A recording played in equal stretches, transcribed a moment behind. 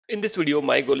In this video,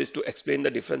 my goal is to explain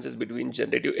the differences between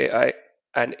generative AI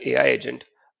and AI agent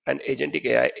and agentic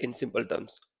AI in simple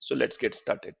terms. So let's get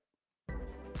started.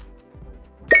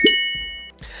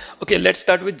 Okay, let's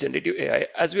start with generative AI.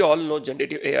 As we all know,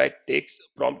 generative AI takes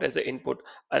prompt as an input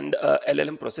and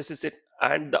LLM processes it,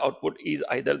 and the output is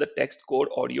either the text, code,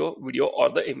 audio, video, or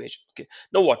the image. Okay.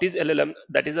 Now, what is LLM?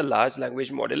 That is a large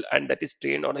language model, and that is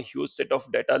trained on a huge set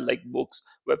of data like books,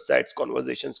 websites,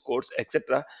 conversations, codes,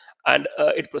 etc. And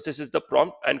it processes the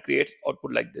prompt and creates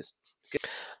output like this.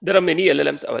 There are many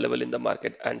LLMs available in the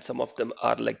market, and some of them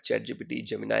are like ChatGPT,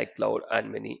 Gemini, Cloud,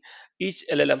 and many. Each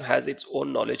LLM has its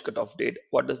own knowledge cutoff date.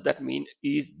 What does that mean?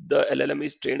 Is the LLM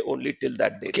is trained only till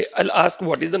that date? Okay, I'll ask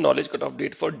what is the knowledge cutoff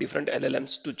date for different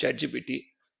LLMs to ChatGPT.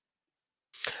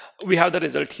 We have the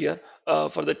result here.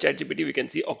 For the ChatGPT, we can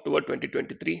see October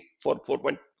 2023 for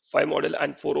 4.5 model,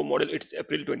 and 4.0 model, it's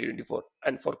April 2024.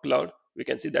 And for Cloud, we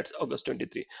can see that's August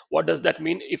 23. What does that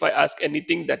mean? If I ask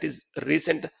anything that is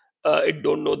recent, it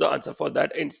don't know the answer for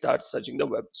that and starts searching the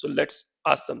web. So let's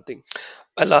ask something.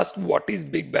 I'll ask what is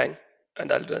Big Bang,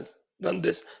 and I'll run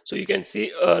this. So you can see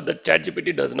the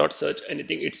ChatGPT does not search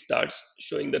anything; it starts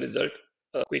showing the result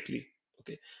quickly.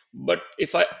 Okay, but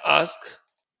if I ask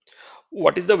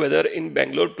what is the weather in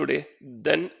Bangalore today,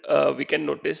 then we can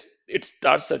notice it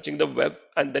starts searching the web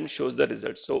and then shows the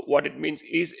results. So what it means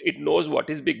is it knows what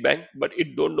is Big Bang, but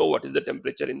it don't know what is the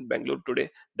temperature in Bangalore today.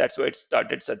 That's why it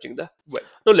started searching the web.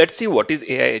 Now let's see what is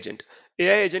AI agent.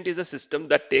 AI agent is a system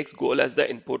that takes goal as the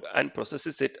input and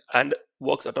processes it and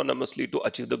works autonomously to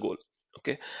achieve the goal.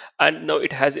 Okay, and now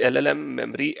it has LLM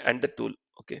memory and the tool.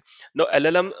 Okay, now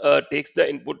LLM takes the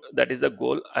input, that is the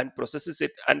goal, and processes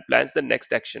it and plans the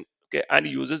next action. Okay, and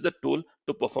uses the tool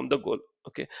to perform the goal.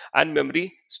 Okay, and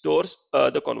memory stores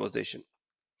the conversation.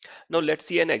 Now let's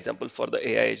see an example for the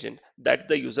AI agent that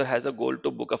the user has a goal to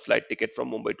book a flight ticket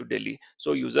from Mumbai to Delhi.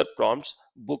 So user prompts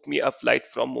book me a flight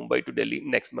from Mumbai to Delhi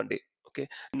next Monday. Okay.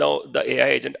 Now the AI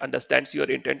agent understands your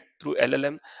intent through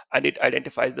LLM, and it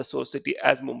identifies the source city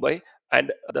as Mumbai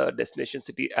and the destination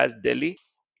city as Delhi.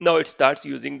 Now it starts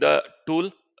using the tool,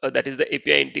 that is the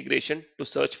API integration, to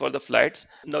search for the flights.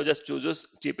 Now just chooses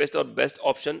cheapest or best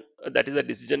option, that is the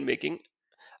decision making,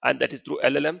 and that is through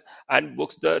LLM, and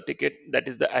books the ticket, that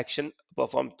is the action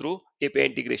performed through API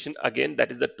integration, again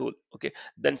that is the tool. Okay,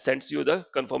 then sends you the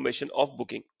confirmation of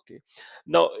booking. Okay,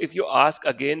 now if you ask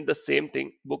again the same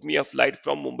thing, book me a flight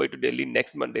from Mumbai to Delhi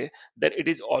next Monday, then it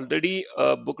is already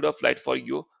booked a flight for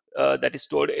you, that is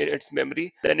stored in its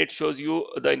memory. Then it shows you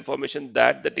the information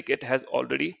that the ticket has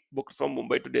already booked from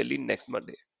Mumbai to Delhi next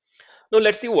Monday. Now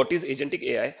let's see what is agentic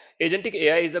AI. Agentic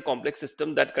AI is a complex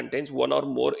system that contains one or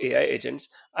more AI agents,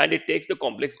 and it takes the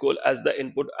complex goal as the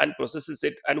input and processes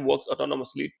it and works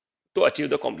autonomously to achieve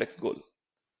the complex goal.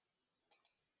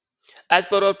 As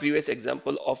per our previous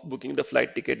example of booking the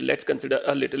flight ticket, let's consider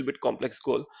a little bit complex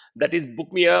goal, that is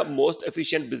book me a most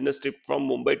efficient business trip from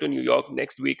Mumbai to New York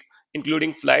next week,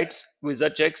 including flights, visa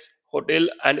checks, hotel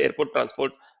and airport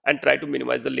transport, and try to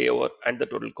minimize the layover and the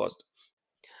total cost.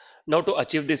 Now, to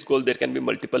achieve this goal, there can be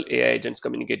multiple AI agents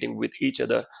communicating with each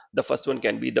other. The first one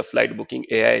can be the flight booking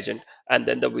AI agent, and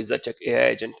then the visa check AI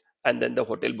agent, and then the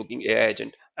hotel booking AI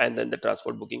agent, and then the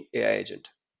transport booking AI agent.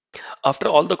 After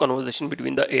all the conversation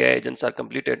between the AI agents are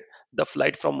completed, the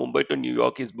flight from Mumbai to New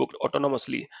York is booked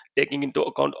autonomously, taking into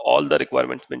account all the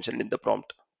requirements mentioned in the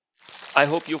prompt. I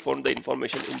hope you found the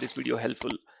information in this video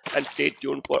helpful, and stay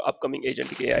tuned for upcoming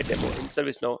Agentic AI demo in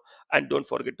ServiceNow, and don't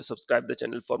forget to subscribe the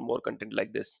channel for more content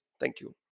like this. Thank you.